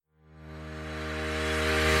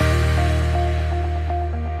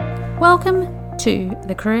Welcome to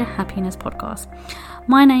the Career Happiness Podcast.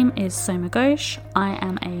 My name is Soma Ghosh. I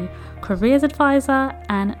am a careers advisor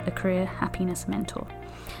and a career happiness mentor.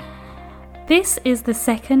 This is the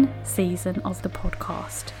second season of the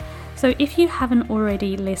podcast. So if you haven't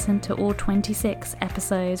already listened to all 26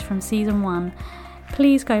 episodes from season 1,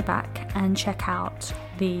 please go back and check out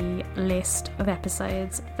the list of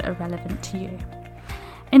episodes that are relevant to you.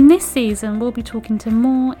 In this season, we'll be talking to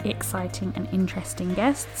more exciting and interesting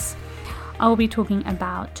guests. I will be talking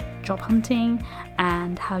about job hunting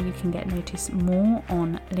and how you can get noticed more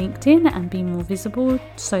on LinkedIn and be more visible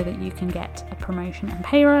so that you can get a promotion and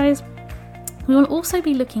pay rise. We will also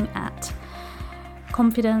be looking at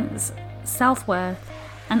confidence, self-worth,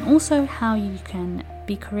 and also how you can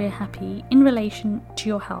be career happy in relation to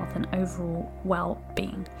your health and overall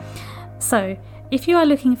well-being. So, if you are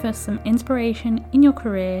looking for some inspiration in your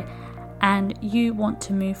career and you want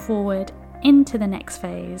to move forward into the next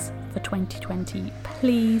phase for 2020,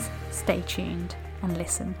 please stay tuned and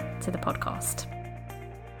listen to the podcast.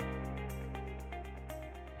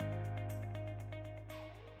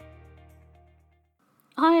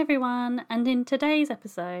 Hi everyone, and in today's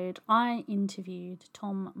episode I interviewed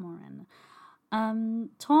Tom Morin.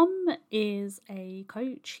 Tom is a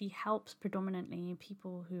coach. He helps predominantly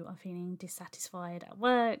people who are feeling dissatisfied at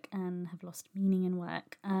work and have lost meaning in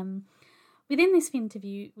work. Within this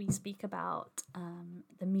interview, we speak about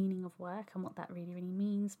the meaning of work and what that really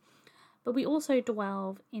means. But we also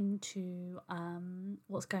delve into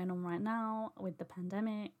what's going on right now with the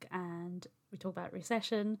pandemic, and we talk about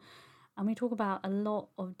recession, and we talk about a lot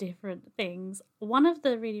of different things. One of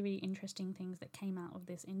the really interesting things that came out of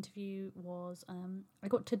this interview was I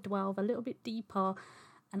got to delve a little bit deeper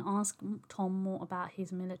and ask Tom more about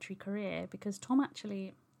his military career, because Tom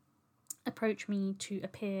actually approached me to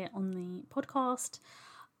appear on the podcast.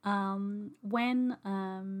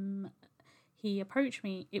 When he approached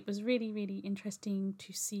me, it was really interesting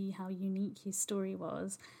to see how unique his story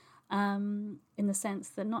was, in the sense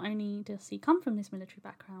that not only does he come from this military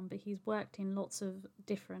background, but he's worked in lots of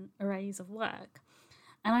different arrays of work.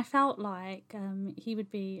 And I felt like he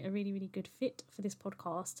would be a really good fit for this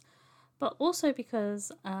podcast, but also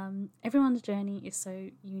because everyone's journey is so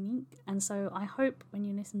unique. And so I hope when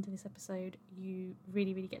you listen to this episode, you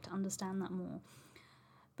really get to understand that more.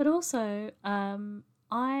 But also,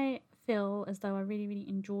 I feel as though I really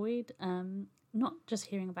enjoyed not just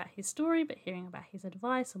hearing about his story, but hearing about his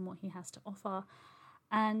advice and what he has to offer.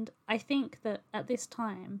 And I think that at this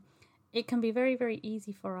time, it can be very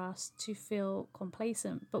easy for us to feel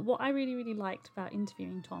complacent. But what I really liked about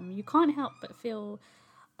interviewing Tom, you can't help but feel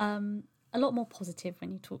a lot more positive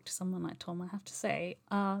when you talk to someone like Tom, I have to say.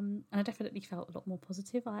 And I definitely felt a lot more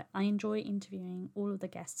positive. I enjoy interviewing all of the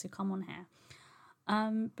guests who come on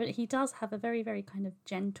here. But he does have a very kind of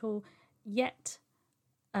gentle, yet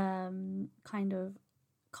kind of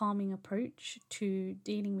calming approach to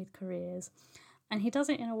dealing with careers. And he does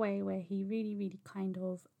it in a way where he really kind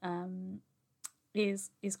of is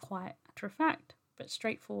quite matter of fact, but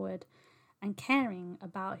straightforward and caring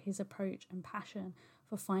about his approach and passion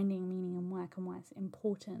for finding meaning in work and why it's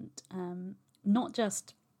important. Not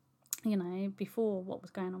just, before what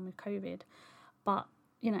was going on with COVID, but,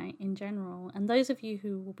 in general. And those of you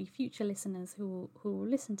who will be future listeners who will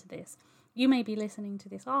listen to this, you may be listening to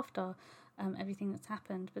this after everything that's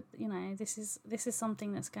happened, but this is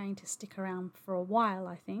something that's going to stick around for a while,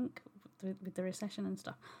 I think, with the recession and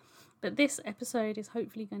stuff. But this episode is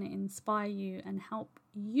hopefully going to inspire you and help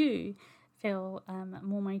you feel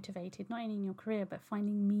more motivated, not only in your career, but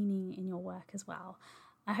finding meaning in your work as well.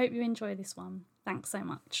 I hope you enjoy this one. Thanks so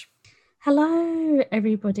much. Hello,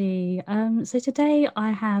 everybody. So today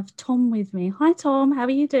I have Tom with me. Hi, Tom. How are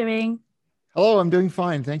you doing? Hello, I'm doing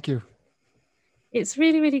fine. Thank you. It's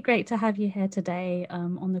really great to have you here today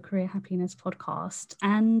on the Career Happiness Podcast.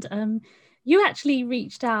 And you actually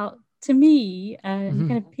reached out to me and you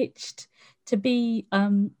kind of pitched to be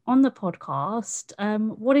on the podcast.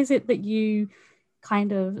 What is it that you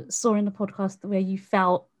kind of saw in the podcast where you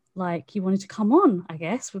felt like you wanted to come on, I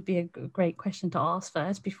guess, would be a great question to ask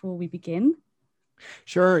first before we begin.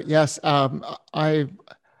 Sure. Yes. My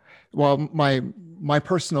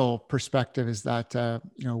personal perspective is that,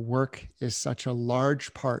 work is such a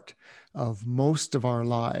large part of most of our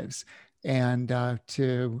lives, and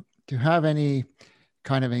to have any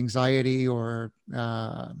kind of anxiety or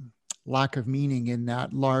lack of meaning in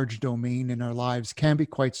that large domain in our lives can be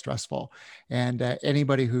quite stressful. And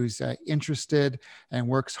anybody who's interested and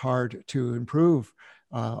works hard to improve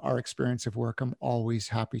our experience of work, I'm always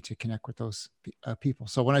happy to connect with those people.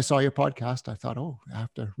 So when I saw your podcast, I thought, I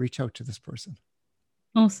have to reach out to this person.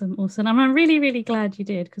 Awesome, awesome. I'm really, really glad you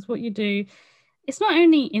did because what you do, it's not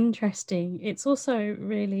only interesting, it's also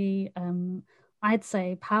really, I'd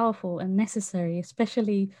say, powerful and necessary,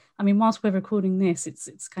 especially, I mean, whilst we're recording this,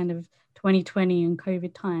 it's kind of 2020 and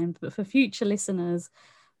COVID times, but for future listeners,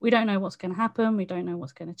 we don't know what's going to happen, we don't know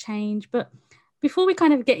what's going to change. But before we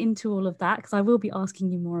kind of get into all of that, because I will be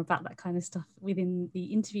asking you more about that kind of stuff within the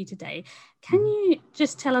interview today, can Mhm. you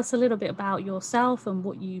just tell us a little bit about yourself and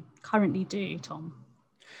what you currently do, Tom?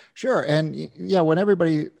 Sure. And yeah, when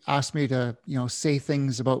everybody asks me to, say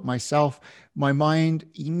things about myself, my mind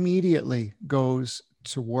immediately goes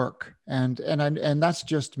to work. And that's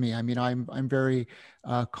just me. I mean, I'm very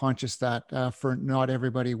conscious that for not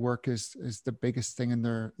everybody, work is the biggest thing in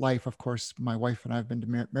their life. Of course, my wife and I have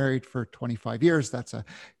been married for 25 years. That's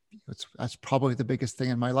probably the biggest thing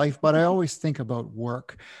in my life, but I always think about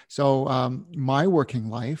work. So my working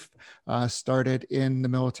life started in the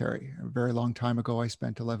military a very long time ago. I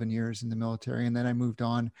spent 11 years in the military, and then I moved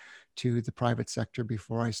on to the private sector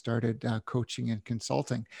before I started coaching and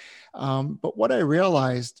consulting. But what I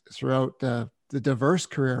realized throughout the diverse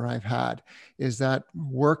career I've had is that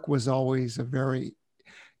work was always a very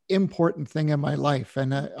important thing in my life.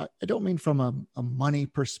 And I don't mean from a money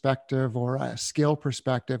perspective or a skill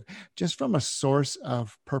perspective, just from a source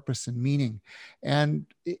of purpose and meaning. And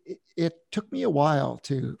it took me a while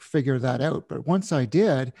to figure that out. But once I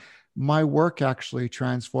did, my work actually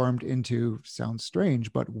transformed into, sounds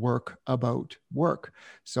strange, but work about work.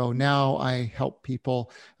 So now I help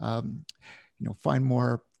people, find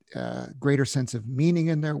more greater sense of meaning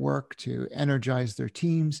in their work, to energize their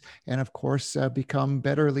teams, and of course, become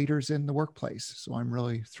better leaders in the workplace. So I'm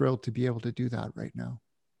really thrilled to be able to do that right now.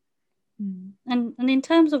 And in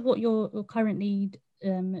terms of what you're currently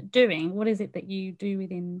doing, what is it that you do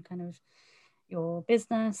within kind of your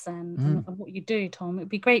business Mhm. and what you do, Tom? It'd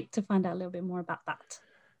be great to find out a little bit more about that.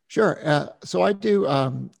 Sure. So I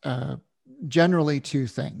do generally two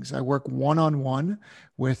things. I work one-on-one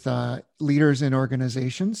with leaders in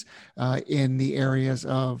organizations in the areas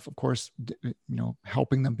of course,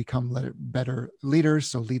 helping them become better leaders.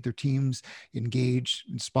 So lead their teams, engage,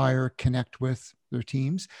 inspire, connect with their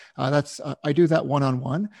teams. That's I do that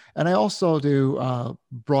one-on-one, and I also do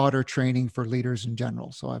broader training for leaders in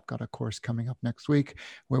general. So I've got a course coming up next week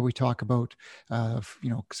where we talk about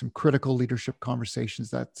some critical leadership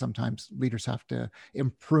conversations that sometimes leaders have to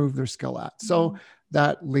improve their skill at. So Mhm.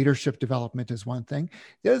 that leadership development is one thing.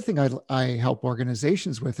 The other thing I help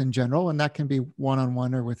organizations with in general, and that can be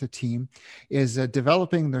one-on-one or with a team, is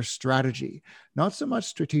developing their strategy. Not so much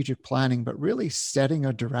strategic planning, but really setting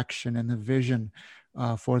a direction and a vision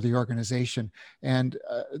for the organization. And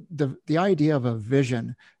the idea of a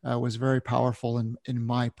vision was very powerful in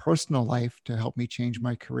my personal life to help me change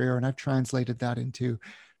my career. And I've translated that into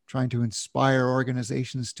trying to inspire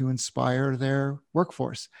organizations to inspire their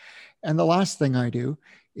workforce. And the last thing I do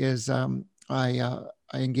is I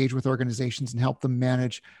engage with organizations and help them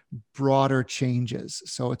manage broader changes.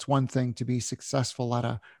 So it's one thing to be successful at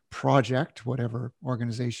a project, whatever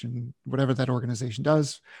that organization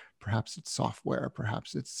does. Perhaps it's software,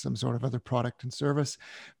 perhaps it's some sort of other product and service,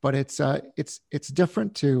 but it's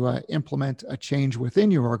different to implement a change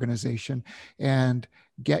within your organization and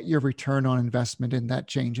get your return on investment in that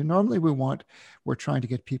change. And normally we're trying to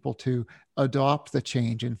get people to adopt the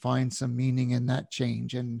change and find some meaning in that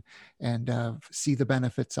change and see the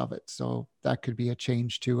benefits of it. So that could be a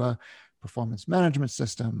change to a performance management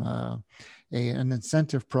system, an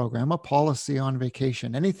incentive program, a policy on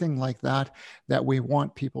vacation, anything like that that we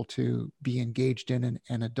want people to be engaged in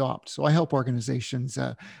and adopt. So I help organizations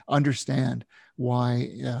understand why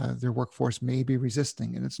their workforce may be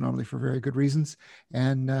resisting, and it's normally for very good reasons,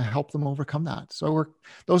 and help them overcome that. So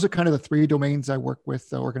those are kind of the three domains I work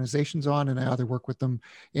with organizations on, and I either work with them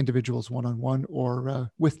individuals one-on-one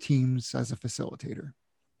or with teams as a facilitator.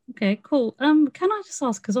 Okay, cool. Can I just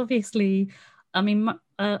ask, because obviously, I mean,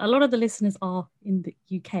 a lot of the listeners are in the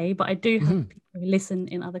UK, but I do have Mhm. people who listen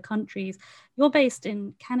in other countries. You're based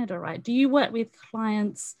in Canada, right? Do you work with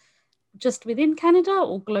clients just within Canada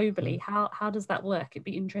or globally? How does that work? It'd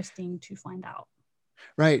be interesting to find out.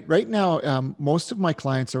 Right. Right now, most of my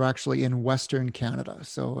clients are actually in Western Canada.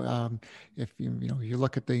 So if you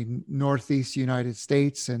look at the Northeast United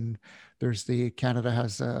States, and there's Canada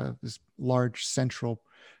has this large central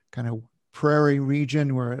kind of prairie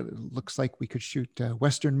region where it looks like we could shoot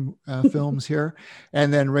Western films here,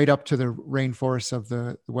 and then right up to the rainforests of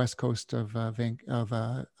the west coast of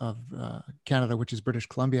Canada, which is British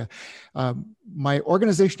Columbia. My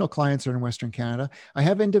organizational clients are in Western Canada. I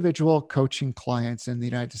have individual coaching clients in the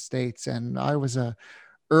United States, and I was a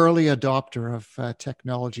early adopter of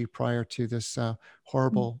technology prior to this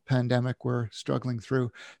horrible pandemic we're struggling through.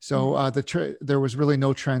 So there was really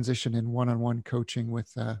no transition in one-on-one coaching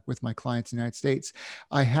with my clients in the United States.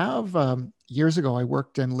 I have years ago, I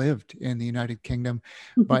worked and lived in the United Kingdom,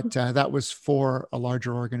 but that was for a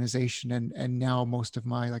larger organization. And now most of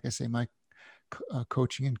my, like I say, my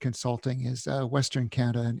coaching and consulting is Western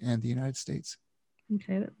Canada and the United States.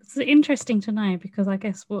 Okay, it's interesting to know because I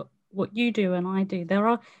guess what you do and I do, there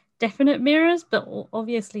are definite mirrors, but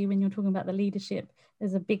obviously when you're talking about the leadership,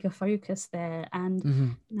 there's a bigger focus there. And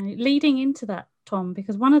Mm-hmm. leading into that, Tom,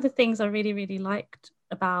 because one of the things I really, really liked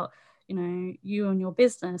about you and your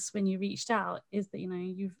business when you reached out is that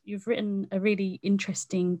you've written a really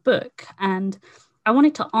interesting book, and I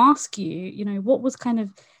wanted to ask you, what was kind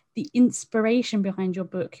of the inspiration behind your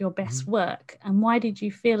book, your best work, and why did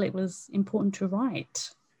you feel it was important to write?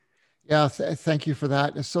 Yeah, thank you for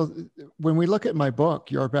that. So when we look at my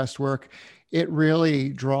book, Your Best Work, it really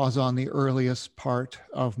draws on the earliest part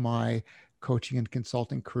of my coaching and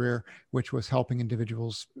consulting career, which was helping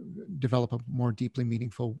individuals develop a more deeply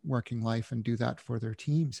meaningful working life and do that for their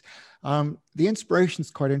teams. The inspiration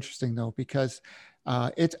is quite interesting, though, because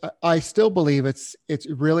I still believe it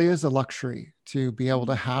really is a luxury to be able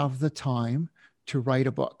to have the time to write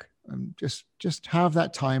a book. Just have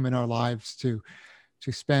that time in our lives to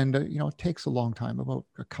spend, it takes a long time, about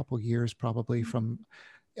a couple of years probably from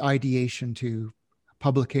ideation to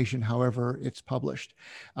publication, however it's published.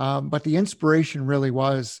 But the inspiration really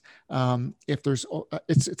was,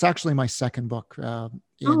 it's actually my second book.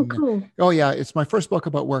 Oh, cool. Oh yeah, it's my first book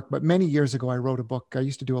about work, but many years ago I wrote a book. I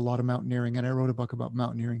used to do a lot of mountaineering, and I wrote a book about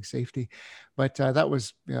mountaineering safety, but that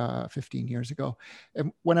was 15 years ago.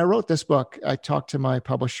 And when I wrote this book, I talked to my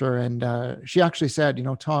publisher, and she actually said,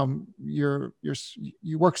 Tom, you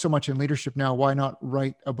work so much in leadership now, why not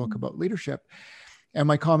write a book about leadership? And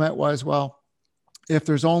my comment was, well, if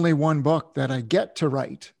there's only one book that I get to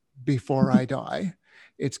write before I die,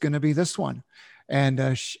 it's going to be this one. And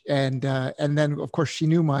then of course she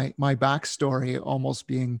knew my backstory, almost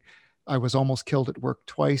being, I was almost killed at work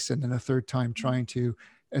twice, and then a third time trying to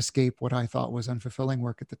escape what I thought was unfulfilling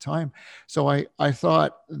work at the time. So I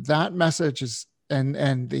thought that message is,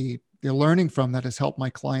 and the learning from that has helped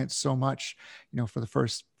my clients so much, for the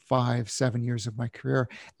first 5-7 years of my career.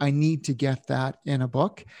 I need to get that in a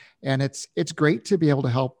book. And it's great to be able to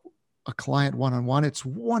help a client one-on-one. It's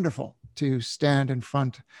wonderful to stand in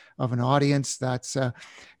front of an audience that's who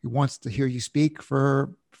wants to hear you speak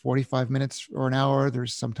for 45 minutes or an hour.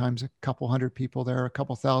 There's sometimes a couple hundred people there, a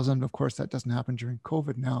couple thousand. Of course, that doesn't happen during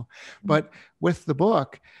COVID now. But with the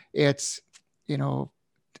book, it's,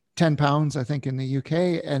 £10, I think, in the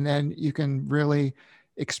UK. And then you can really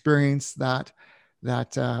experience that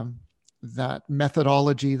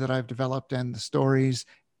methodology that I've developed and the stories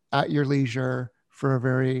at your leisure for a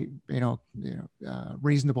very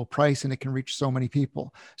reasonable price, and it can reach so many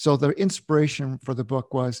people. So the inspiration for the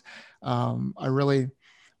book was I really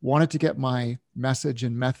wanted to get my message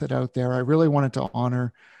and method out there. I really wanted to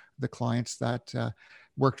honor the clients that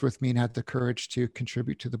worked with me and had the courage to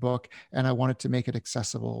contribute to the book, and I wanted to make it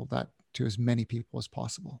accessible to as many people as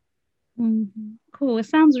possible. Mm-hmm. Cool. It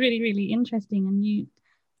sounds really, really interesting. And you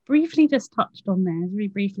briefly just touched on there, very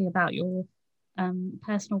briefly, about your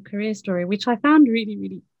personal career story, which I found really,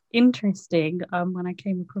 really interesting when I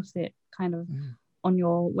came across it kind of on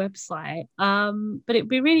your website. But it'd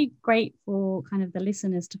be really great for kind of the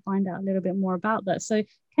listeners to find out a little bit more about that. So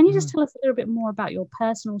can you just tell us a little bit more about your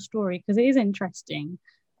personal story? Because it is interesting.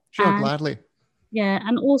 Sure, And gladly. yeah,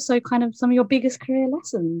 and also kind of some of your biggest career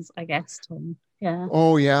lessons, I guess, Tom. Yeah.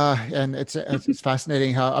 Oh yeah, and it's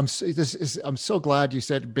fascinating how I'm so glad you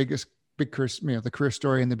said big career, the career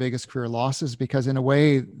story and the biggest career losses, because in a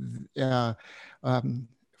way, for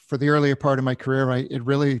the earlier part of my career,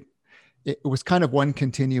 it was kind of one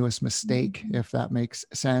continuous mistake, if that makes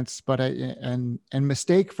sense. But and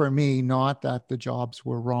mistake for me, not that the jobs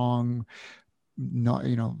were wrong,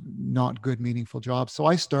 not good, meaningful jobs. So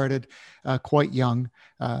I started quite young,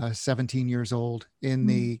 17 years old in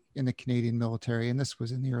the Canadian military, and this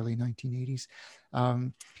was in the early 1980s.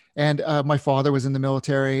 And my father was in the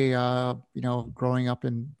military. Growing up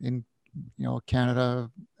in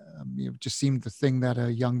Canada, it just seemed the thing that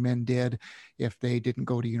young men did if they didn't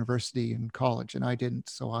go to university and college, and I didn't.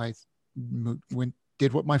 So I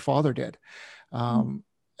did what my father did.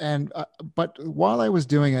 But while I was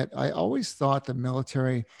doing it, I always thought the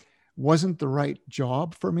military wasn't the right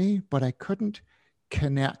job for me, but I couldn't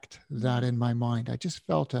connect that in my mind. I just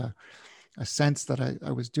felt a sense that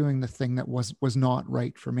I was doing the thing that was not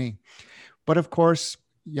right for me. But of course,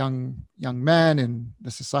 young men in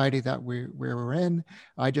the society that we were in.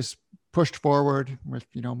 I just pushed forward with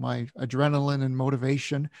my adrenaline and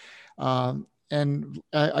motivation, and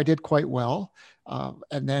I did quite well.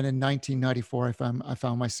 And then in 1994, I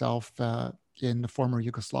found myself in the former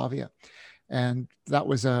Yugoslavia, and that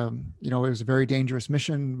was it was a very dangerous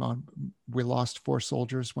mission. We lost 4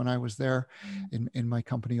 soldiers when I was there, in my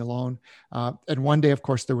company alone. And one day, of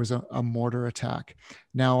course, there was a mortar attack.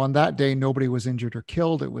 Now, on that day, nobody was injured or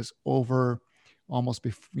killed. It was over, almost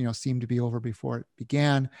seemed to be over before it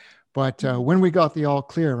began. But when we got the all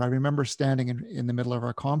clear, I remember standing in the middle of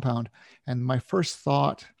our compound, and my first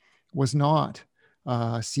thought was not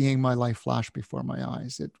seeing my life flash before my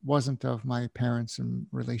eyes. It wasn't of my parents and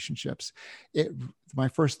relationships. My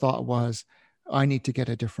first thought was, I need to get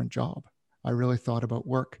a different job. I really thought about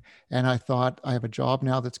work, and I thought, I have a job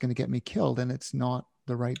now that's going to get me killed, and it's not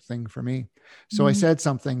the right thing for me. So I said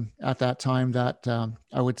something at that time that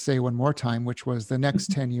I would say one more time, which was, the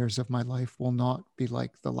next 10 years of my life will not be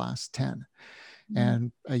like the last 10.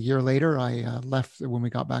 And a year later, I left. When we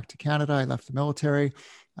got back to Canada, I left the military,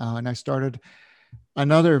 and I started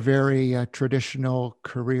another very traditional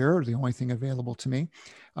career, the only thing available to me.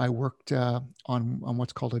 I worked on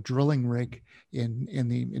what's called a drilling rig in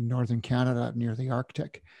northern Canada near the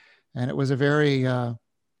Arctic, and it was a very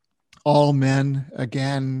all men,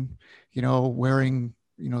 again, wearing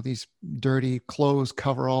these dirty clothes,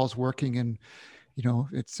 coveralls, working in,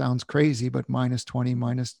 it sounds crazy, but minus 20,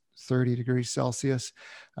 minus 30 degrees Celsius,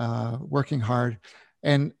 working hard.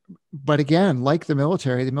 But again, like the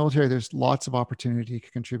military, there's lots of opportunity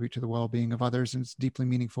to contribute to the well-being of others, and it's a deeply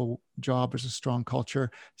meaningful job. There's a strong culture.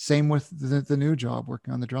 Same with the new job,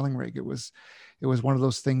 working on the drilling rig. It was one of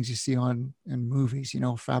those things you see in movies,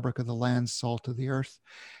 fabric of the land, salt of the earth.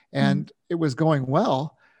 And it was going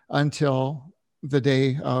well until the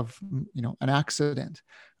day of, an accident.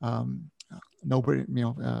 Nobody,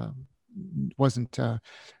 wasn't a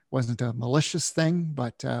malicious thing,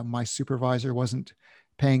 but my supervisor wasn't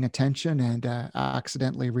paying attention and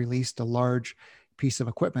accidentally released a large piece of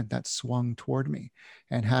equipment that swung toward me.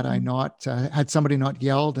 And had I not, had somebody not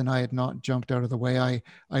yelled and I had not jumped out of the way, I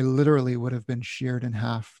literally would have been sheared in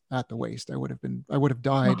half at the waist. I would have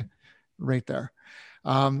died right there.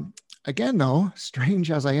 Again, though, strange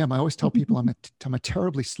as I am, I always tell people I'm a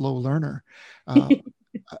terribly slow learner.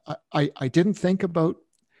 I didn't think about,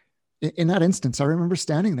 in that instance, I remember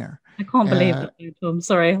standing there. I can't believe that, Tom.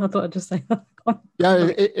 Sorry, I thought I'd just say that. Yeah,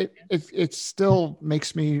 it still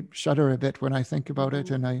makes me shudder a bit when I think about it,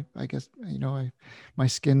 and I guess my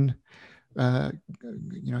skin, I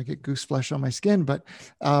get goose flesh on my skin. But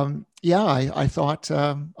I thought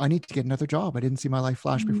I need to get another job. I didn't see my life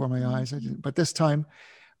flash before my eyes. But this time,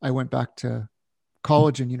 I went back to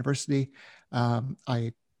college and university.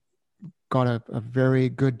 I got a very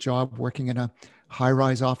good job working in a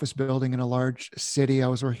high-rise office building in a large city. I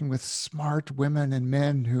was working with smart women and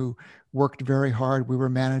men who worked very hard. We were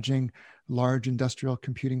managing large industrial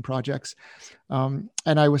computing projects. And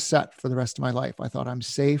I was set for the rest of my life. I thought, I'm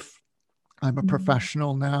safe. I'm a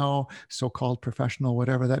professional now, so-called professional,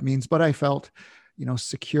 whatever that means. But I felt,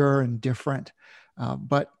 secure and different.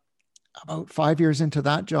 But about 5 years into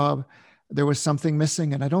that job, there was something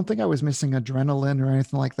missing. And I don't think I was missing adrenaline or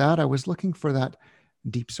anything like that. I was looking for that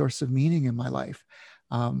deep source of meaning in my life.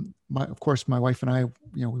 Of course, my wife and I,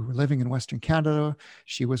 we were living in Western Canada.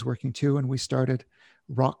 She was working too. And we started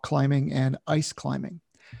rock climbing and ice climbing.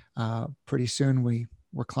 Pretty soon we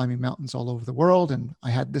were climbing mountains all over the world. And I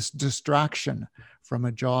had this distraction from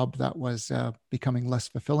a job that was becoming less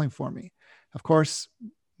fulfilling for me. Of course,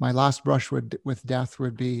 my last brush with death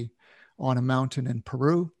would be on a mountain in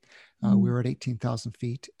Peru. We were at 18,000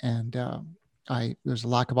 feet, and there's a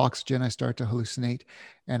lack of oxygen. I started to hallucinate,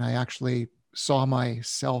 and I actually saw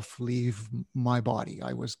myself leave my body.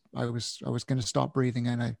 I was going to stop breathing,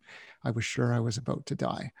 and I was sure I was about to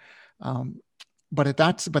die. But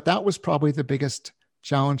that was probably the biggest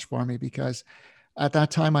challenge for me, because at that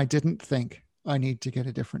time I didn't think I need to get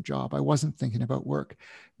a different job. I wasn't thinking about work.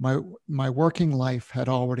 My working life had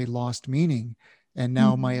already lost meaning, and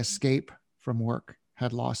now my escape from work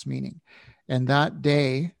had lost meaning. And that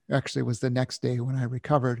day, actually was the next day when I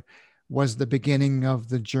recovered, was the beginning of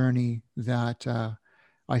the journey that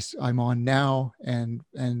I'm on now. And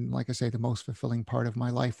like I say, the most fulfilling part of my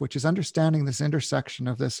life, which is understanding this intersection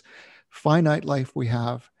of this finite life we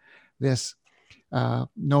have, this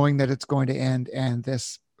knowing that it's going to end, and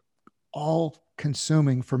this all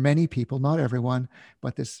consuming, for many people, not everyone,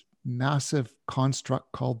 but this massive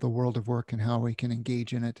construct called the world of work, and how we can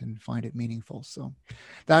engage in it and find it meaningful. So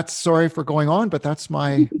that's, sorry for going on, but that's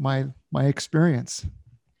my experience.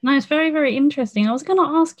 No, it's very, very interesting. I was going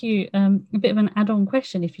to ask you a bit of an add-on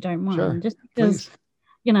question, if you don't mind, Sure, just because,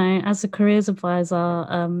 please. as a careers advisor,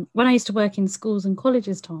 when I used to work in schools and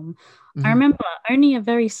colleges, Tom, I Hmm. remember only a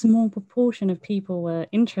very small proportion of people were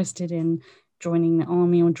interested in joining the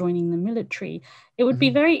army or joining the military. It would be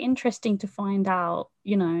Hmm. very interesting to find out,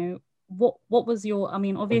 what was your, I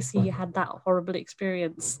mean, obviously you had that horrible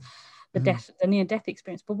experience, Hmm. the near death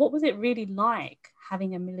experience, but what was it really like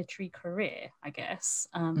having a military career, I guess,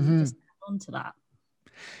 Hmm. just on to that.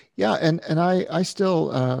 Yeah, and I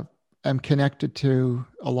still am connected to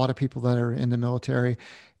a lot of people that are in the military,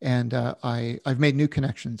 and I've made new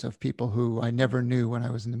connections of people who I never knew when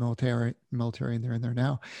I was in the military, and they're in there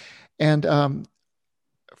now. And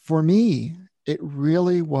for me, it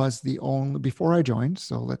really was the only before I joined.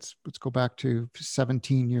 So let's go back to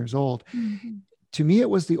 17 years old. Mhm. To me, it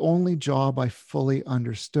was the only job I fully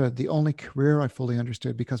understood, the only career I fully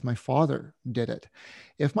understood because my father did it.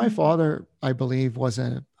 If my Mhm. father, I believe, was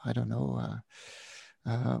I don't know,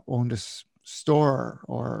 owned a store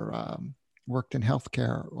or worked in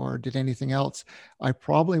healthcare or did anything else, I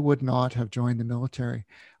probably would not have joined the military.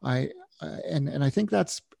 I and I think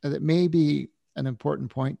that may be an important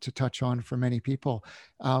point to touch on for many people.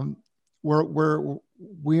 Um,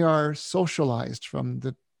 we are socialized from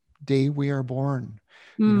the day we are born,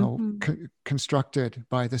 Mhm. constructed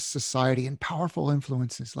by this society and powerful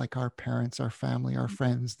influences like our parents, our family, our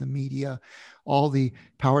friends, the media, all the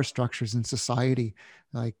power structures in society,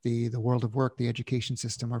 like the world of work, the education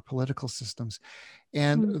system, our political systems.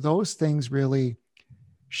 And Mhm. those things really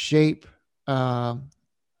shape uh,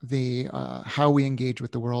 the how we engage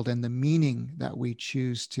with the world and the meaning that we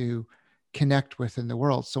choose to connect with in the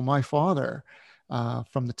world. So my father,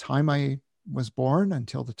 from the time I was born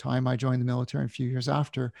until the time I joined the military, and a few years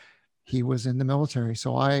after, he was in the military.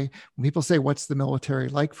 So when people say, "What's the military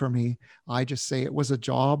like for me?" I just say it was a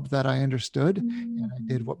job that I understood, and I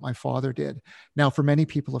did Mhm. what my father did. Now, for many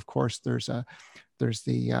people, of course, there's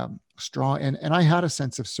the strong, and I had a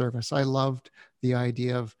sense of service. I loved the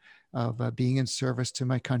idea of being in service to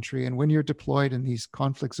my country. And when you're deployed in these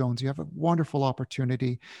conflict zones, you have a wonderful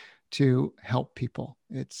opportunity to help people.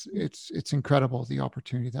 It's incredible the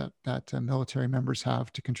opportunity that military members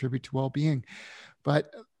have to contribute to well-being.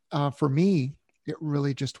 But for me, it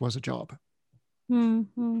really just was a job.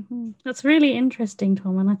 Mhm. That's really interesting,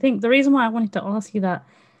 Tom. And I think the reason why I wanted to ask you that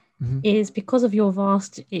Hmm. is because of your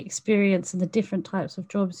vast experience and the different types of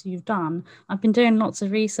jobs you've done. I've been doing lots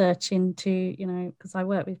of research into, because I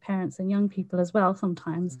work with parents and young people as well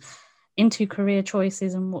sometimes, into career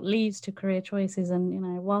choices and what leads to career choices.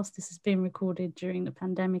 And, whilst this has been recorded during the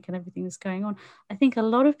pandemic and everything that's going on, I think a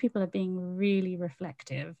lot of people are being really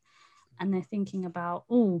reflective and they're thinking about,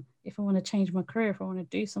 oh, if I want to change my career, if I want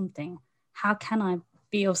to do something, how can I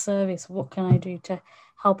be of service? What can I do to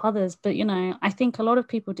help others? But, I think a lot of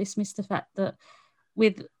people dismiss the fact that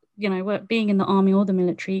with, being in the army or the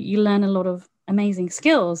military, you learn a lot of amazing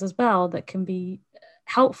skills as well that can be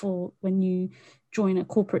helpful when you join a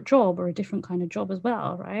corporate job or a different kind of job as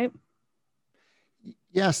well, right?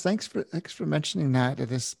 Yes, thanks for mentioning that.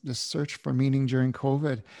 This search for meaning during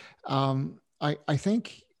COVID. I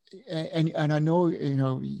think, and I know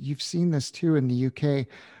you've seen this too in the UK.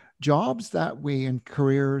 Jobs that we and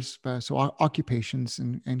careers, so occupations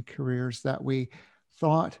and careers that we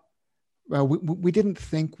thought, well, we didn't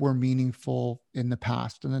think were meaningful in the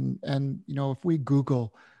past. And if we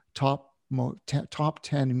Google top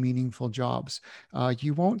 10 meaningful jobs,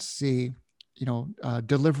 you won't see,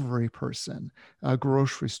 delivery person, a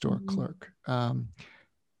grocery store Mm. clerk,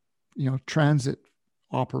 transit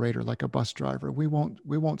operator like a bus driver. We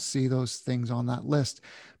won't see those things on that list.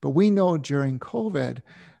 But we know during COVID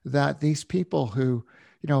that these people who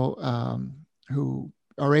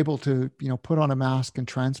are able to put on a mask and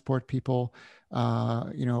transport people,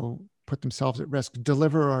 put themselves at risk,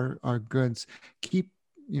 deliver our goods, keep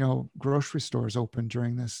grocery stores open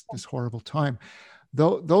during this horrible time.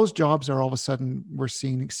 Those jobs are all of a sudden we're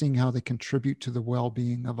seeing how they contribute to the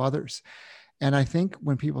well-being of others. And I think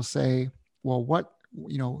when people say, well,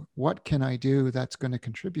 what can I do that's going to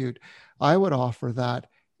contribute? I would offer that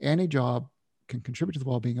any job can contribute to the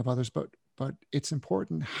well-being of others, but it's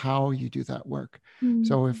important how you do that work.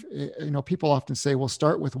 So Mm. if people often say, well,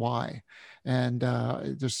 start with why, and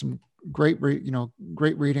there's some great reading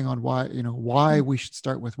on why we should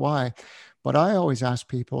start with why. But I always ask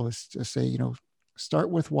people is to say, start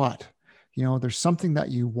with what. There's something that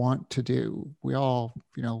you want to do. We all,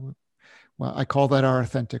 well, I call that our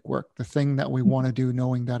authentic work, the thing that we want to do,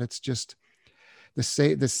 knowing that it's just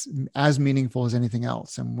this as meaningful as anything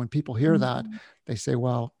else. And when people hear that, Mm-hmm. they say,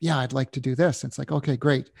 well, yeah, I'd like to do this. And it's like, okay,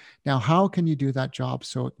 great. Now, how can you do that job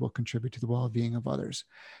so it will contribute to the well-being of others?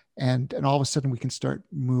 And all of a sudden we can start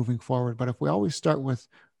moving forward. But if we always start with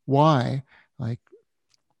why, like,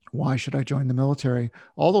 why should I join the military?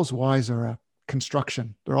 All those whys are a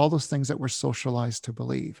construction. They're all those things that we're socialized to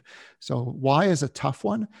believe. So why is a tough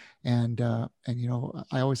one. And you know,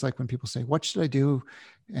 I always like when people say, "What should I do,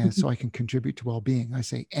 and so I can contribute to well-being?" I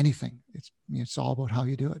say, anything. It's all about how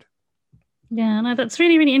you do it. Yeah, no, that's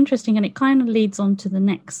really, really interesting. And it kind of leads on to the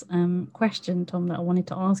next question, Tom, that I wanted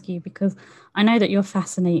to ask you, because I know that you're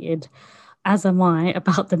fascinated, as am I,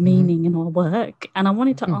 about the Mm-hmm. meaning in our work. And I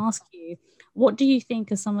wanted to Mm-hmm. ask you, what do you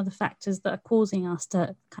think are some of the factors that are causing us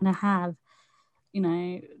to kind of have, you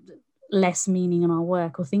know, less meaning in our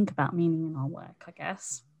work, or think about meaning in our work, I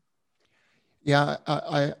guess? Yeah,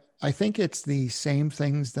 I think it's the same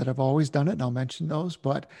things that have always done it, and I'll mention those.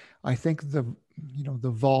 But I think the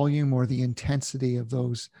volume or the intensity of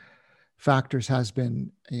those factors has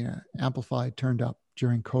been, amplified, turned up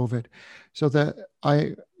during COVID. So that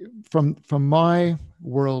I, from my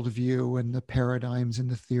worldview and the paradigms and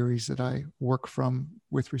the theories that I work from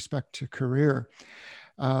with respect to career,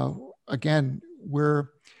 uh, again, we're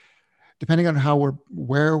depending on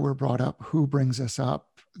where we're brought up, who brings us up,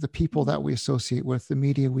 the people that we associate with, the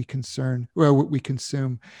media we consume,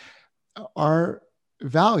 our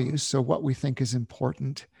values. So what we think is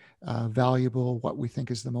important, valuable, what we think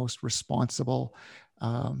is the most responsible.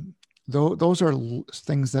 Those are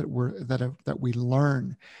things that we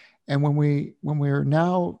learn. And when we're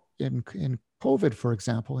now in COVID, for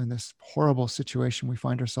example, in this horrible situation we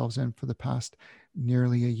find ourselves in for the past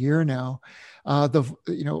nearly a year now, I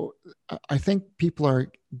think people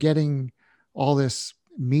are getting all this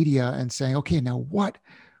media and saying, okay, now what?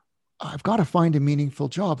 I've got to find a meaningful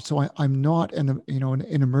job. So I'm not an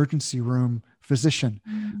emergency room physician.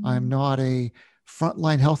 I'm Mm. not a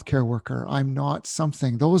frontline healthcare worker. I'm not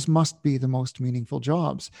something. Those must be the most meaningful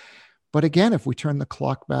jobs. But again, if we turn the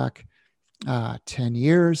clock back 10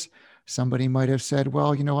 years, somebody might have said,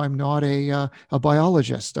 well, I'm not a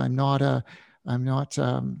biologist. I'm not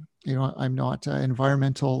an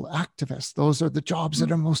environmental activist. Those are the jobs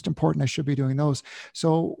that are most important. I should be doing those.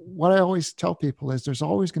 So what I always tell people is there's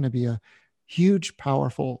always going to be a huge,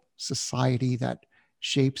 powerful society that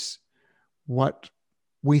shapes what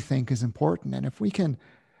we think is important. And if we can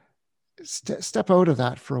step out of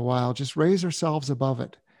that for a while, just raise ourselves above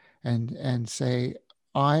it and say,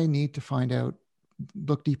 I need to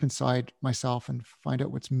look deep inside myself and find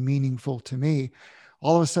out what's meaningful to me.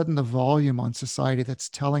 All of a sudden, the volume on society that's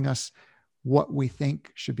telling us what we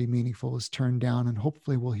think should be meaningful is turned down, and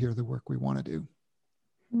hopefully we'll hear the work we want to do.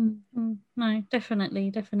 Mm-hmm. No, definitely,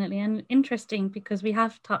 definitely. And interesting, because we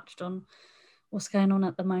have touched on what's going on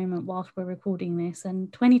at the moment whilst we're recording this.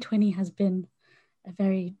 And 2020 has been a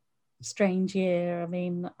very strange year. I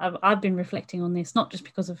mean, I've been reflecting on this, not just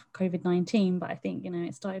because of COVID-19, but I think,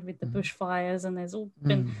 it started with the Mm-hmm. bushfires, and there's all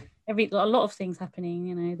been Mm-hmm. a lot of things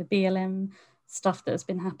happening, the BLM stuff that's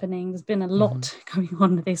been happening. There's been a Mm-hmm. lot going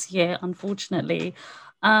on this year, unfortunately.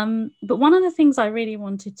 But one of the things I really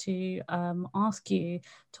wanted to ask you,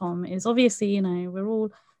 Tom, is obviously, we're all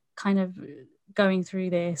kind of going through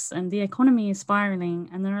this, and the economy is spiraling,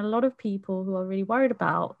 and there are a lot of people who are really worried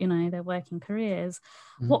about, their working careers.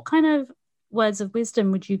 Mm-hmm. What kind of words of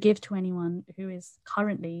wisdom would you give to anyone who is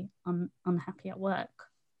currently unhappy at work?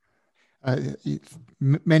 Uh,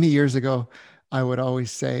 Many years ago, I would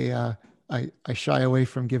always say, I shy away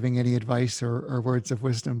from giving any advice or words of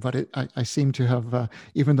wisdom, but I seem to have,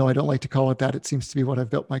 even though I don't like to call it that, it seems to be what I've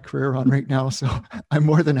built my career on right now. So I'm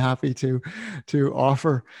more than happy to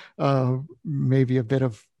offer maybe a bit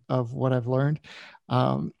of what I've learned.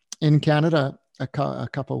 In Canada, a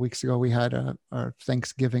couple of weeks ago, we had our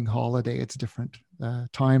Thanksgiving holiday. It's a different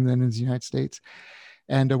time than in the United States.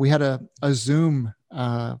 And we had a Zoom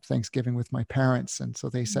Thanksgiving with my parents. And so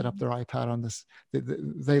they set up their iPad on this.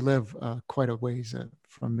 They live quite a ways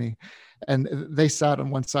from me. And they sat on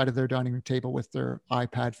one side of their dining room table with their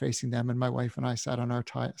iPad facing them. And my wife and I sat on our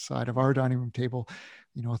side of our dining room table,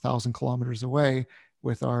 1,000 kilometers away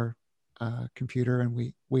with our computer. And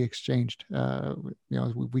we exchanged,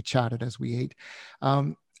 we chatted as we ate.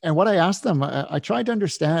 And what I asked them, I tried to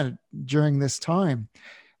understand during this time,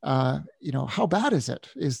 how bad is it?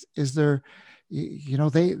 Is there,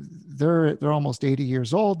 they're almost 80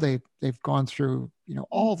 years old. They've gone through,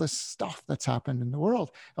 all this stuff that's happened in the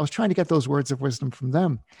world. I was trying to get those words of wisdom from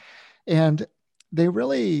them, and they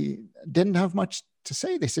really didn't have much to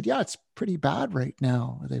say. They said, yeah, it's pretty bad right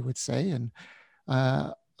now, they would say. And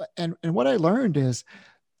what I learned is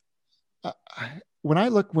uh, when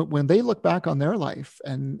when they look back on their life,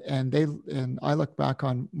 and I look back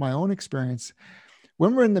on my own experience,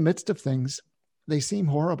 when we're in the midst of things, they seem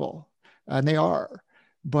horrible, and they are.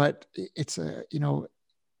 But it's a,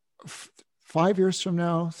 5 years from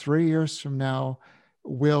now, 3 years from now,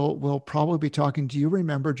 we'll probably be talking. Do you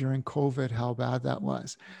remember during COVID how bad that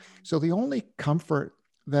was? So the only comfort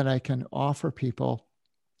that I can offer people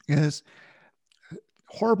is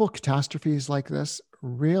horrible catastrophes like this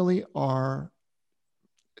really are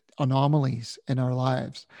anomalies in our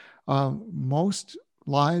lives. Most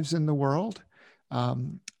lives in the world,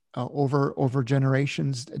 over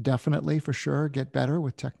generations, definitely for sure, get better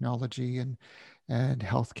with technology and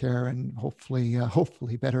healthcare, and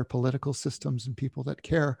hopefully better political systems and people that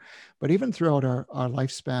care. But even throughout our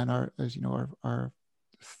lifespan, our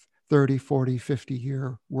 30, 40,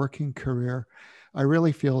 50-year working career, I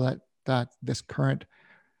really feel that this current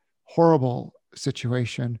horrible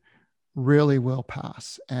situation really will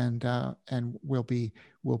pass, and we'll be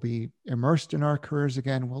immersed in our careers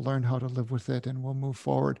again. We'll learn how to live with it, and we'll move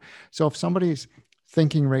forward. So if somebody's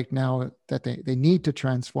thinking right now that they need to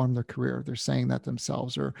transform their career, they're saying that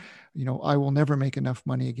themselves, or I will never make enough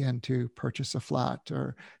money again to purchase a flat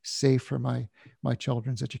or save for my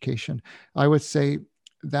children's education, I would say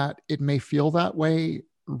that it may feel that way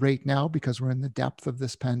right now because we're in the depth of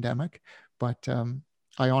this pandemic, but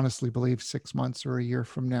I honestly believe 6 months or a year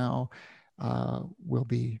from now, we'll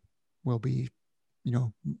be,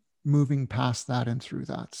 moving past that and through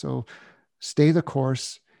that. So stay the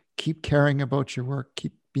course, keep caring about your work,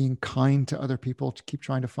 keep being kind to other people, to keep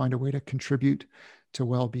trying to find a way to contribute to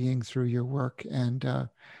well-being through your work. And,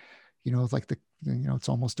 it's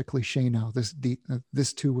almost a cliche now,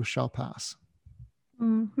 this too shall pass.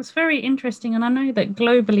 It's very interesting. And I know that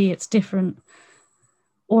globally it's different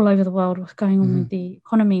all over the world, what's going on with the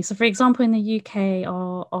economy. So, for example, in the UK,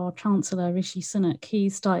 our Chancellor, Rishi Sunak, he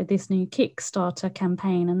started this new Kickstarter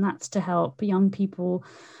campaign, and that's to help young people,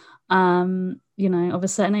 of a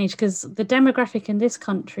certain age. Because the demographic in this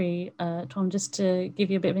country, Tom, just to give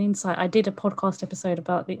you a bit of an insight, I did a podcast episode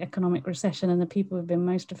about the economic recession and the people who've been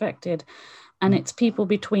most affected. And it's people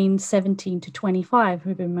between 17 to 25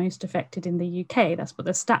 who've been most affected in the UK. That's what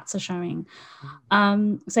the stats are showing.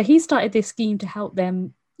 So he started this scheme to help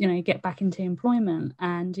them, get back into employment.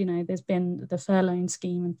 And, there's been the furlough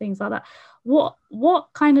scheme and things like that. What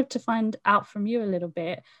kind of, to find out from you a little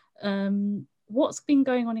bit, what's been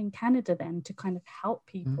going on in Canada then to kind of help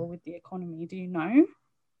people with the economy? Do you know?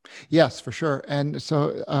 Yes, for sure. And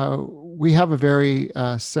so we have a very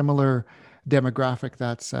similar demographic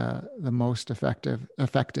that's the most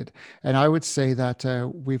affected. And I would say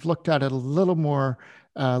that we've looked at it a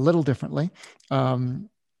little differently.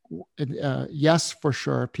 Yes, for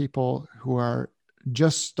sure, people who are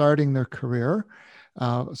just starting their career.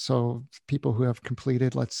 So people who have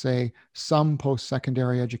completed, let's say, some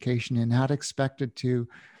post-secondary education and had expected to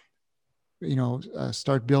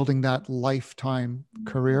start building that lifetime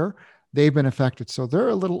career, they've been affected. So they're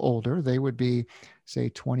a little older. They would be, say,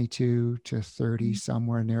 22 to 30,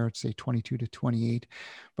 somewhere near, say, 22 to 28.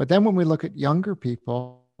 But then when we look at younger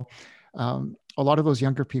people, a lot of those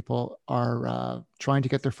younger people are trying to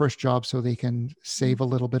get their first job so they can save a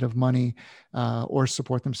little bit of money or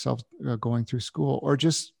support themselves going through school, or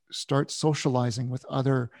just start socializing with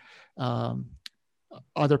other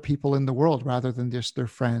people in the world rather than just their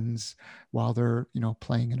friends while they're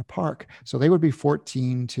playing in a park. So they would be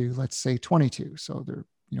 14 to, let's say, 22. So they're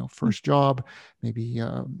first job, maybe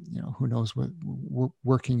who knows, what,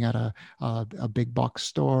 working at a big box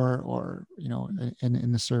store, or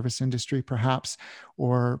in the service industry perhaps,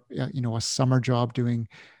 or a summer job doing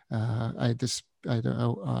I had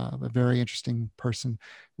a very interesting person.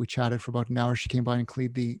 We chatted for about an hour. She came by and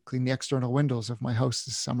cleaned the external windows of my house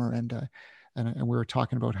this summer, and we were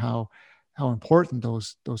talking about how important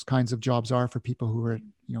those kinds of jobs are for people who are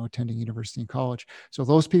attending university and college. So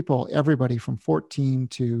those people, everybody from 14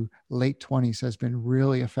 to late 20s, has been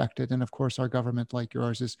really affected. And of course, our government, like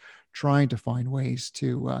yours, is trying to find ways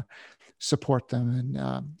to support them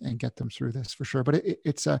and get them through this, for sure. But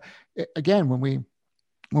again, when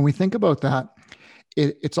we think about that,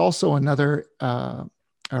 it's also another a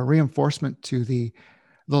reinforcement to the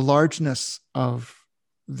largeness of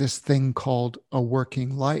this thing called a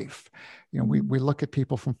working life. We look at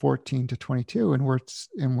people from 14 to 22, and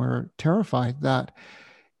we're terrified that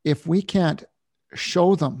if we can't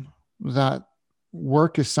show them that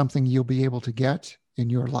work is something you'll be able to get in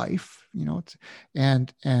your life,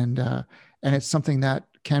 and it's something that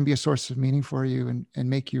can be a source of meaning for you and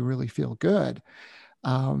make you really feel good,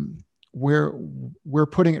 we're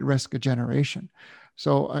putting at risk a generation.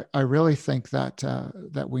 So I really think that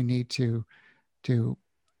that we need to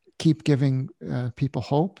keep giving people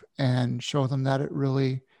hope and show them that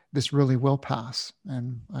this really will pass.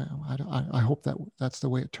 And I hope that that's the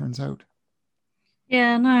way it turns out.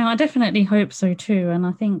 Yeah, no, I definitely hope so too. And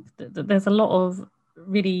I think that there's a lot of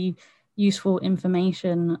really useful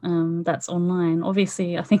information that's online.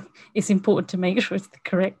 Obviously, I think it's important to make sure it's the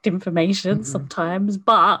correct information Mm-hmm. sometimes,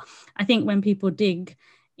 but I think when people dig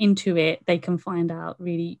into it, they can find out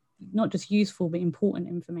really not just useful but important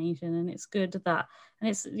information. And it's good that, and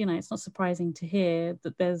it's, you know, it's not surprising to hear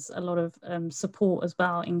that there's a lot of support as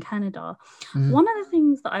well in Canada. Mm-hmm. One of the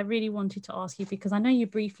things that I really wanted to ask you, because I know you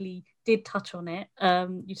briefly did touch on it,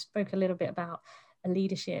 you spoke a little bit about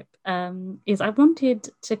leadership, is I wanted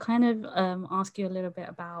to kind of ask you a little bit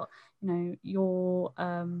about, you know, your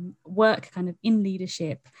work kind of in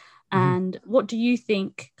leadership, Mm-hmm. and what do you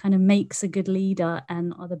think kind of makes a good leader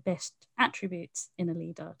and are the best attributes in a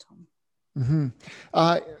leader, Tom? Mm-hmm.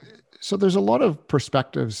 Uh, so there's a lot of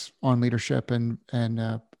perspectives on leadership and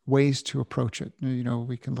ways to approach it. You know,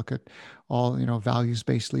 we can look at all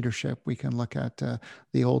values-based leadership. We can look at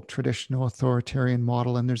the old traditional authoritarian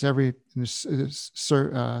model, and there's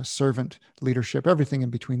servant leadership, everything in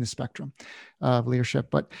between the spectrum of leadership.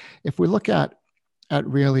 But if we look at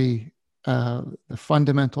really the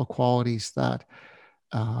fundamental qualities that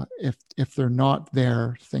if they're not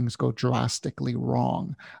there, things go drastically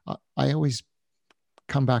wrong. I always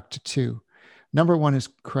come back to two. Number one is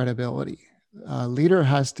credibility. A leader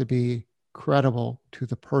has to be credible to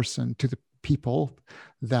the person, to the people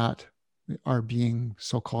that are being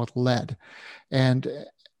so-called led, and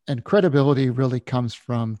and credibility really comes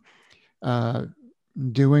from uh,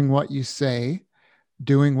 doing what you say,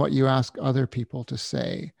 doing what you ask other people to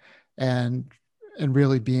say, and and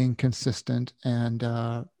really being consistent and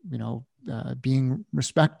being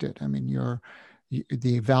respected. I mean,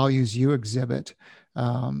 the values you exhibit,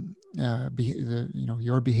 your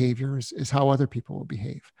behavior is how other people will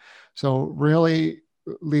behave. So really,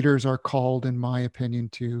 leaders are called, in my opinion,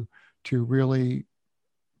 to really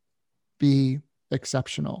be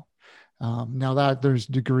exceptional. Now that there's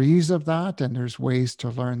degrees of that and there's ways to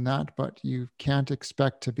learn that, but you can't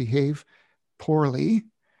expect to behave poorly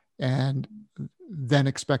and then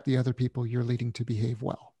expect the other people you're leading to behave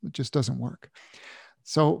well. It just doesn't work.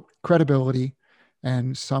 So credibility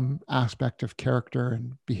and some aspect of character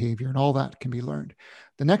and behavior and all that can be learned.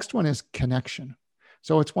 The next one is connection.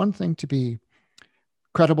 So it's one thing to be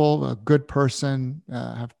credible, a good person,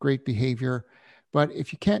 have great behavior, but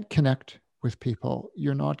if you can't connect with people,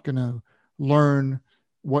 you're not going to learn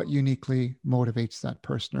what uniquely motivates that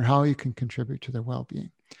person or how you can contribute to their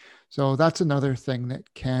well-being. So that's another thing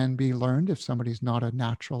that can be learned if somebody's not a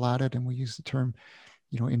natural at it. And we use the term,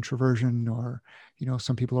 introversion, or,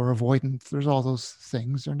 some people are avoidant. There's all those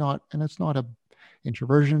things. They're not, and it's not a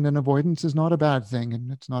introversion and avoidance is not a bad thing,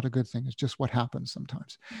 and it's not a good thing. It's just what happens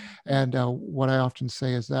sometimes. And what I often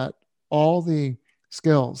say is that all the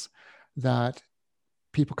skills that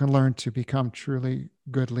people can learn to become truly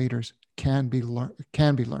good leaders can be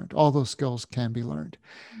learned. All those skills can be learned.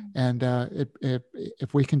 And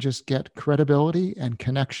if we can just get credibility and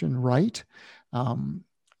connection right, we'll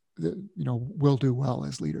do well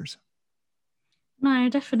as leaders. No,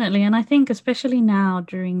 definitely. And I think especially now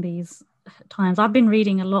during these times, I've been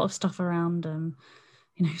reading a lot of stuff around,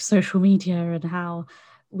 social media and how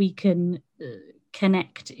we can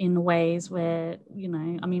connect in ways where,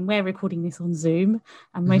 I mean, we're recording this on Zoom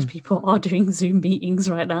and most Mm-hmm. people are doing Zoom meetings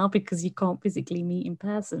right now because you can't physically meet in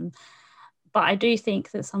person. But I do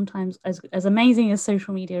think that sometimes, as amazing as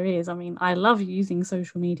social media is, I mean, I love using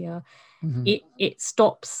social media. Mm-hmm. It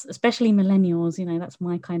stops, especially millennials. That's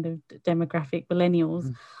my kind of demographic,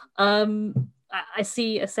 millennials. I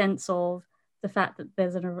see a sense of the fact that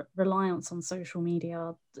there's a reliance on social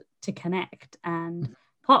media to connect, and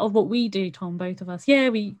part of what we do, Tom, both of us, yeah,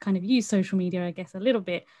 we kind of use social media, I guess, a little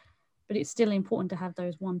bit, but it's still important to have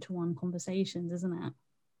those one-to-one conversations, isn't it?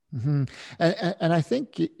 Mm-hmm. And I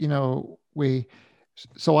think,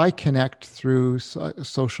 so I connect through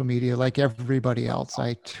social media like everybody else.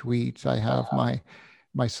 I tweet, I have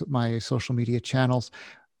my social media channels,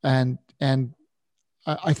 and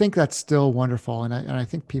I think that's still wonderful. And I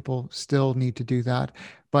think people still need to do that.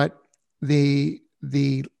 But the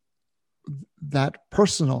that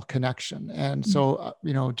personal connection. And so,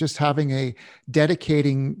 just having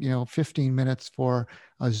dedicating, 15 minutes for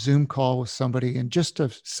a Zoom call with somebody and just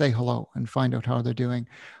to say hello and find out how they're doing.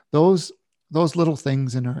 Those little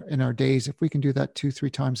things in our days, if we can do that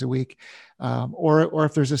 2-3 times a week, or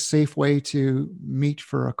if there's a safe way to meet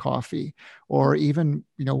for a coffee, or even,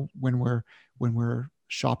 when we're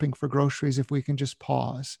shopping for groceries, if we can just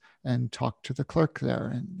pause and talk to the clerk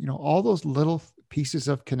there, and all those little pieces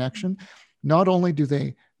of connection, not only do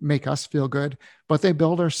they make us feel good, but they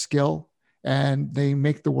build our skill and they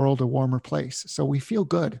make the world a warmer place. So we feel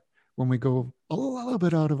good when we go a little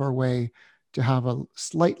bit out of our way to have a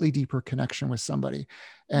slightly deeper connection with somebody.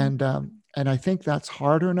 And I think that's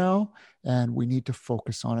harder now, and we need to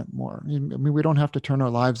focus on it more. I mean, we don't have to turn our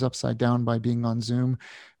lives upside down by being on Zoom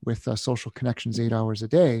with social connections 8 hours a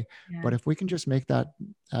day. Yeah. But if we can just make that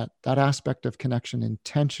aspect of connection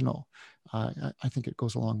intentional, I think it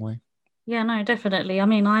goes a long way. Yeah, no, definitely. I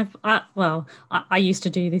mean, I used to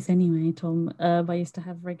do this anyway, Tom. I used to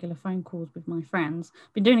have regular phone calls with my friends.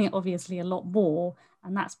 Been doing it obviously a lot more,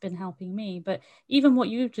 and that's been helping me. But even what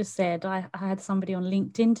you just said, I had somebody on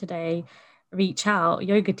LinkedIn today reach out,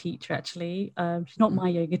 yoga teacher actually. She's not my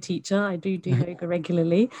yoga teacher. I do yoga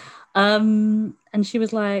regularly. And she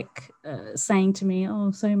was like saying to me,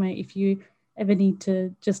 "Oh, so mate, if you ever need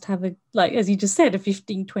to just have a, like, as you just said, a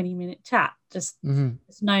 15-20 minute chat, just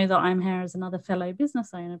know that I'm here as another fellow business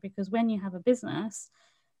owner, because when you have a business,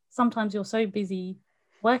 sometimes you're so busy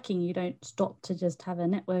working, you don't stop to just have a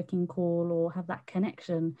networking call or have that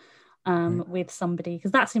connection with somebody,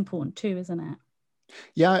 because that's important too, isn't it?"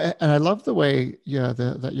 Yeah. And I love the way,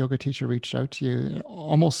 that yoga teacher reached out to you,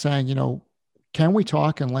 almost saying, can we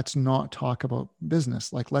talk, and let's not talk about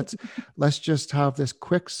business? Like, let's just have this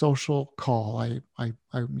quick social call.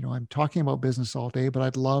 I'm talking about business all day, but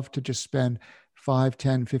I'd love to just spend 5,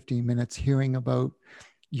 10, 15 minutes hearing about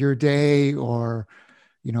your day, or,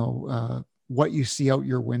 what you see out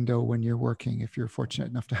your window when you're working, if you're fortunate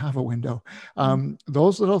enough to have a window.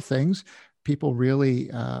 Those little things, people really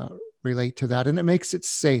relate to that, and it makes it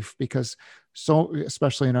safe, because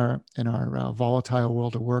especially in our volatile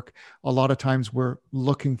world of work, a lot of times we're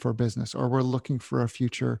looking for business, or we're looking for a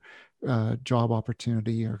future job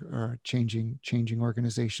opportunity, or changing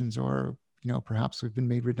organizations, or perhaps we've been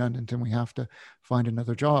made redundant and we have to find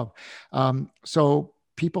another job. So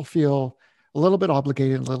people feel a little bit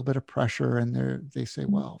obligated, a little bit of pressure, and they say,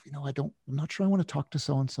 well, I'm not sure I want to talk to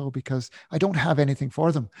so-and-so because I don't have anything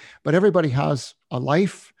for them. But everybody has a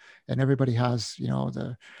life, and everybody has,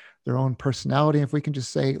 their own personality. If we can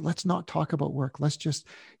just say, let's not talk about work, let's just,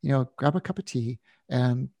 grab a cup of tea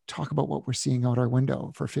and talk about what we're seeing out our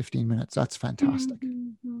window for 15 minutes. That's fantastic.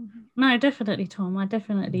 No, definitely, Tom. I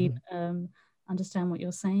definitely understand what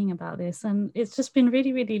you're saying about this. And it's just been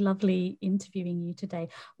really, really lovely interviewing you today.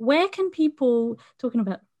 Where can people, talking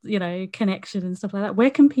about, connection and stuff like that,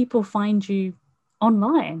 where can people find you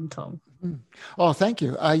online, Tom? Oh, thank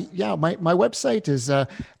you. My website is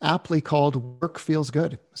aptly called Work Feels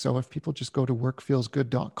Good. So if people just go to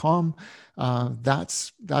workfeelsgood.com,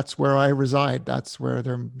 that's where I reside. That's where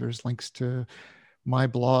there's links to my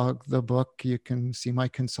blog, the book. You can see my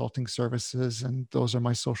consulting services, and those are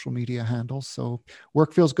my social media handles. So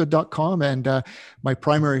workfeelsgood.com. And my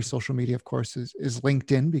primary social media, of course, is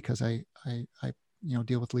LinkedIn, because I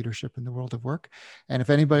deal with leadership in the world of work. And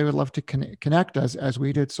if anybody would love to connect as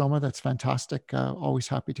we did, Soma, that's fantastic. Always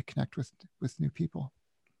happy to connect with new people.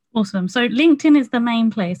 Awesome. So LinkedIn is the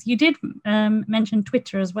main place. You did mention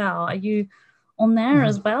Twitter as well. Are you on there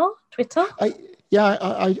as well? Twitter? I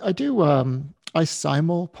do. I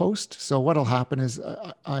simul post. So what'll happen is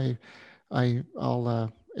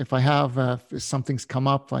I'll if I have if something's come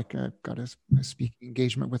up, like I've got a speaking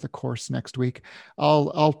engagement with a course next week,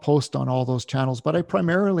 I'll post on all those channels. But I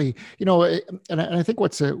primarily, and I think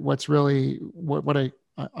what's really what I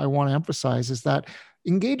want to emphasize is that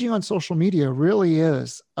engaging on social media really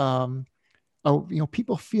is,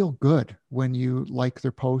 people feel good when you like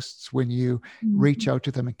their posts, when you reach out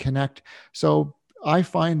to them and connect. So I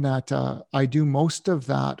find that I do most of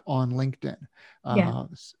that on LinkedIn.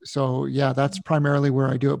 So that's primarily where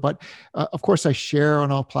I do it. But of course, I share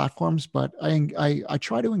on all platforms. But I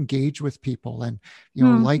try to engage with people, and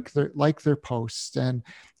like their posts, and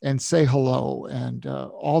say hello, and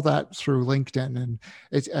all that through LinkedIn. And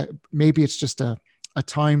it's maybe it's just a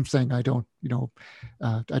time thing. I don't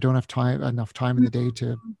have enough time in the day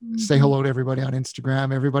to say hello to everybody on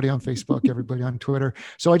Instagram, everybody on Facebook, everybody on Twitter.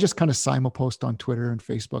 So I just kind of simul post on Twitter and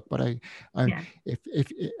Facebook, but if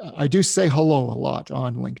I do say hello a lot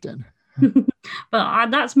on LinkedIn. But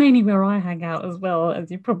that's mainly where I hang out as well, as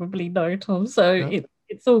you probably know, Tom. So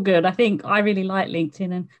it's all good. I think I really like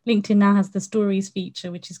LinkedIn, and LinkedIn now has the stories feature,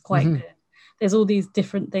 which is quite good. There's all these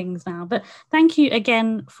different things now. But thank you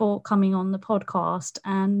again for coming on the podcast.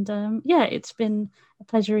 And it's been a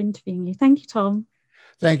pleasure interviewing you. Thank you, Tom.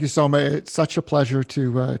 Thank you so much. It's such a pleasure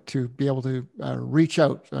to be able to reach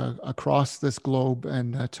out across this globe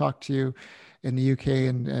and talk to you. in the UK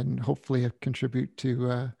and hopefully contribute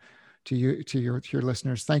to your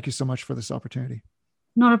listeners. Thank you so much for this opportunity.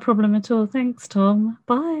 Not a problem at all. Thanks, Tom.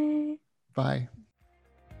 Bye. Bye.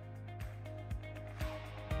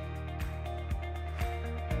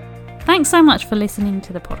 Thanks so much for listening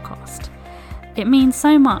to the podcast. It means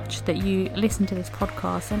so much that you listen to this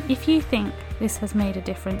podcast, and if you think this has made a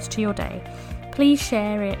difference to your day, please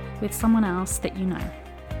share it with someone else that you know.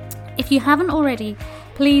 If you haven't already,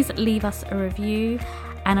 please leave us a review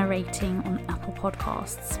and a rating on Apple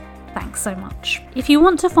Podcasts. Thanks so much. If you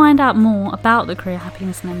want to find out more about the Career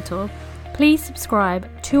Happiness Mentor, please subscribe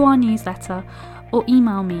to our newsletter or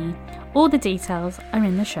email me. All the details are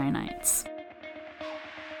in the show notes.